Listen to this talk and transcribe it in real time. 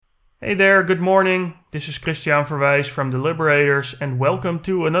Hey there, good morning. This is Christian Verwijs from The Liberators and welcome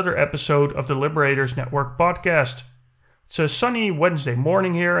to another episode of the Liberators Network podcast. It's a sunny Wednesday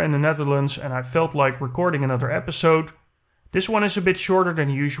morning here in the Netherlands and I felt like recording another episode. This one is a bit shorter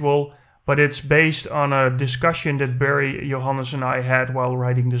than usual, but it's based on a discussion that Barry, Johannes and I had while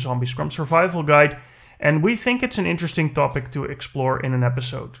writing the Zombie Scrum Survival Guide, and we think it's an interesting topic to explore in an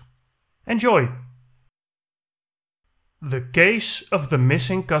episode. Enjoy! The case of the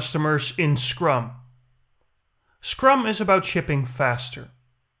missing customers in Scrum. Scrum is about shipping faster.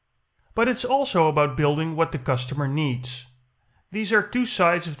 But it's also about building what the customer needs. These are two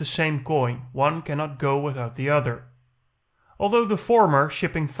sides of the same coin, one cannot go without the other. Although the former,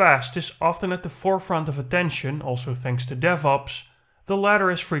 shipping fast, is often at the forefront of attention, also thanks to DevOps, the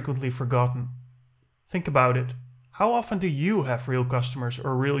latter is frequently forgotten. Think about it. How often do you have real customers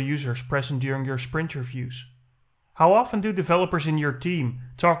or real users present during your sprint reviews? How often do developers in your team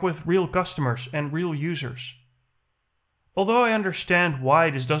talk with real customers and real users? Although I understand why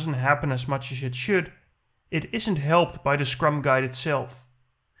this doesn't happen as much as it should, it isn't helped by the Scrum Guide itself.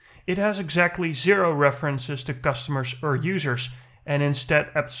 It has exactly 0 references to customers or users and instead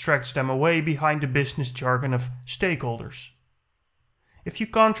abstracts them away behind the business jargon of stakeholders. If you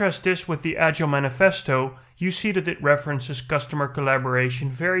contrast this with the Agile Manifesto, you see that it references customer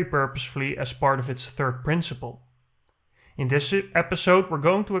collaboration very purposefully as part of its third principle. In this episode, we're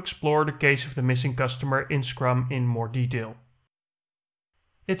going to explore the case of the missing customer in Scrum in more detail.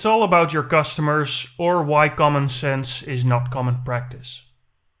 It's all about your customers, or why common sense is not common practice.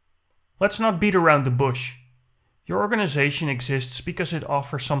 Let's not beat around the bush. Your organization exists because it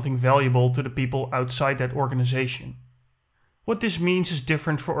offers something valuable to the people outside that organization. What this means is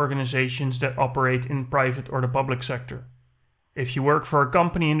different for organizations that operate in private or the public sector. If you work for a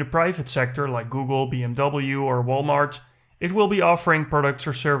company in the private sector like Google, BMW or Walmart, it will be offering products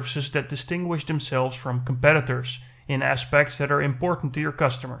or services that distinguish themselves from competitors in aspects that are important to your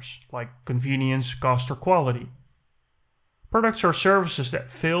customers, like convenience, cost, or quality. Products or services that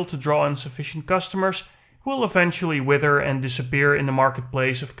fail to draw in sufficient customers will eventually wither and disappear in the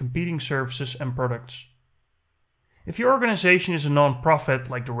marketplace of competing services and products. If your organization is a non-profit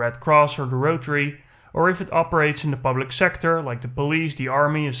like the Red Cross or the Rotary, or if it operates in the public sector like the police, the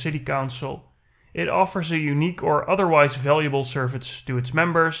army, a city council, it offers a unique or otherwise valuable service to its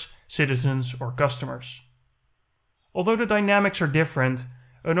members, citizens, or customers. Although the dynamics are different,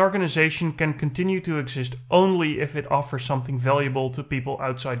 an organization can continue to exist only if it offers something valuable to people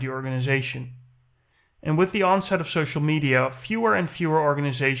outside the organization. And with the onset of social media, fewer and fewer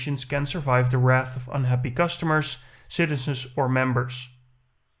organizations can survive the wrath of unhappy customers, citizens, or members.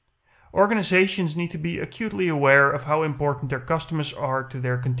 Organizations need to be acutely aware of how important their customers are to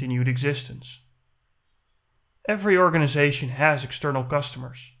their continued existence. Every organization has external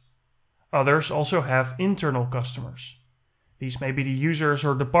customers. Others also have internal customers. These may be the users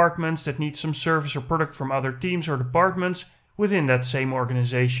or departments that need some service or product from other teams or departments within that same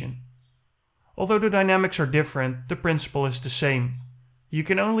organization. Although the dynamics are different, the principle is the same. You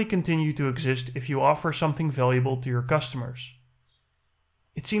can only continue to exist if you offer something valuable to your customers.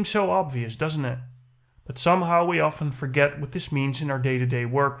 It seems so obvious, doesn't it? But somehow we often forget what this means in our day-to-day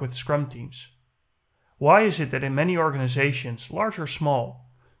work with Scrum teams. Why is it that in many organizations, large or small,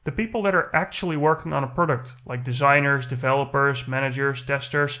 the people that are actually working on a product, like designers, developers, managers,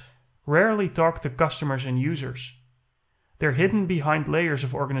 testers, rarely talk to customers and users? They're hidden behind layers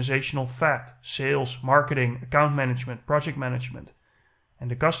of organizational fat, sales, marketing, account management, project management,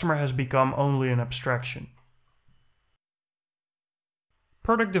 and the customer has become only an abstraction.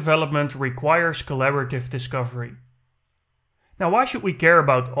 Product development requires collaborative discovery. Now, why should we care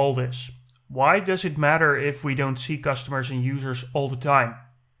about all this? Why does it matter if we don't see customers and users all the time?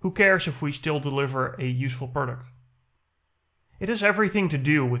 Who cares if we still deliver a useful product? It has everything to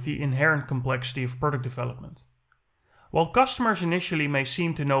do with the inherent complexity of product development. While customers initially may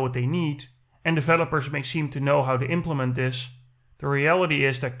seem to know what they need, and developers may seem to know how to implement this, the reality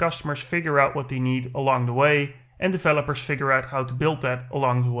is that customers figure out what they need along the way, and developers figure out how to build that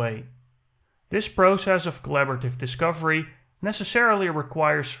along the way. This process of collaborative discovery necessarily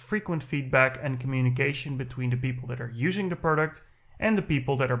requires frequent feedback and communication between the people that are using the product and the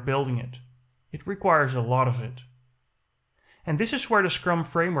people that are building it. It requires a lot of it. And this is where the Scrum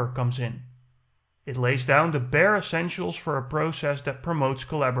framework comes in. It lays down the bare essentials for a process that promotes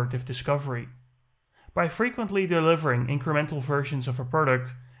collaborative discovery. By frequently delivering incremental versions of a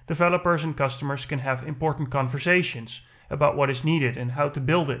product, developers and customers can have important conversations about what is needed and how to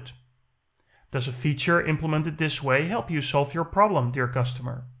build it. Does a feature implemented this way help you solve your problem, dear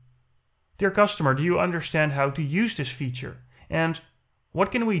customer? Dear customer, do you understand how to use this feature? And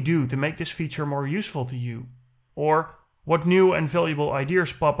What can we do to make this feature more useful to you? Or what new and valuable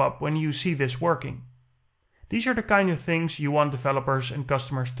ideas pop up when you see this working? These are the kind of things you want developers and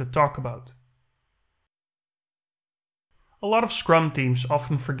customers to talk about. A lot of Scrum teams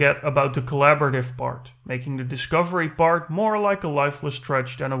often forget about the collaborative part, making the discovery part more like a lifeless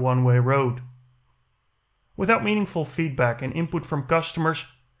trudge than a one-way road. Without meaningful feedback and input from customers,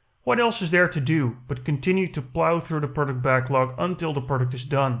 what else is there to do but continue to plow through the product backlog until the product is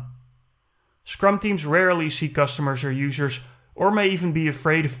done? Scrum teams rarely see customers or users, or may even be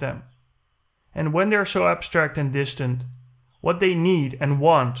afraid of them. And when they're so abstract and distant, what they need and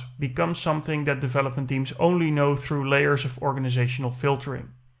want becomes something that development teams only know through layers of organizational filtering.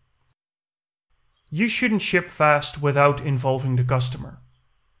 You shouldn't ship fast without involving the customer.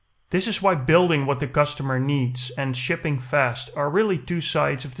 This is why building what the customer needs and shipping fast are really two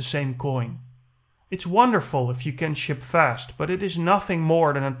sides of the same coin. It's wonderful if you can ship fast, but it is nothing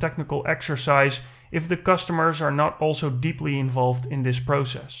more than a technical exercise if the customers are not also deeply involved in this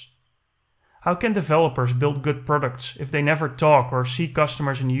process. How can developers build good products if they never talk or see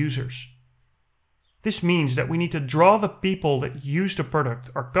customers and users? This means that we need to draw the people that use the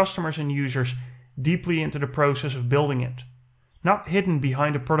product, our customers and users, deeply into the process of building it. Not hidden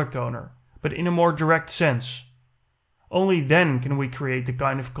behind a product owner, but in a more direct sense. Only then can we create the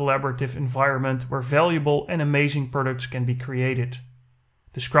kind of collaborative environment where valuable and amazing products can be created.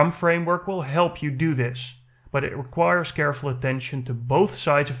 The Scrum framework will help you do this, but it requires careful attention to both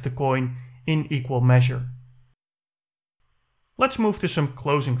sides of the coin in equal measure. Let's move to some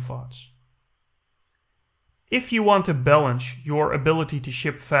closing thoughts. If you want to balance your ability to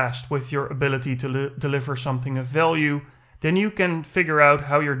ship fast with your ability to deliver something of value, then you can figure out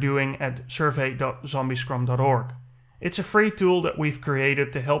how you're doing at survey.zombiescrum.org. It's a free tool that we've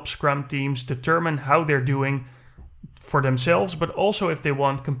created to help Scrum teams determine how they're doing for themselves, but also if they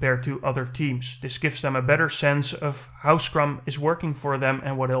want compared to other teams. This gives them a better sense of how Scrum is working for them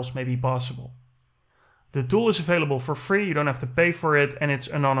and what else may be possible. The tool is available for free, you don't have to pay for it, and it's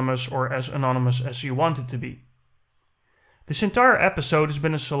anonymous or as anonymous as you want it to be. This entire episode has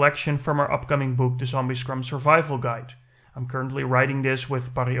been a selection from our upcoming book, The Zombie Scrum Survival Guide. I'm currently writing this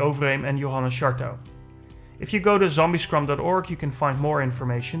with Barry Overeem and Johannes Schartau. If you go to zombiescrum.org, you can find more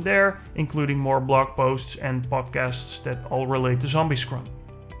information there, including more blog posts and podcasts that all relate to Zombie Scrum.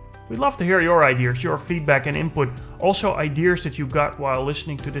 We'd love to hear your ideas, your feedback and input, also ideas that you got while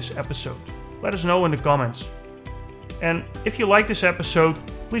listening to this episode. Let us know in the comments. And if you like this episode,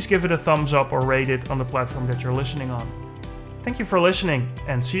 please give it a thumbs up or rate it on the platform that you're listening on. Thank you for listening,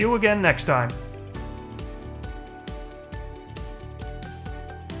 and see you again next time.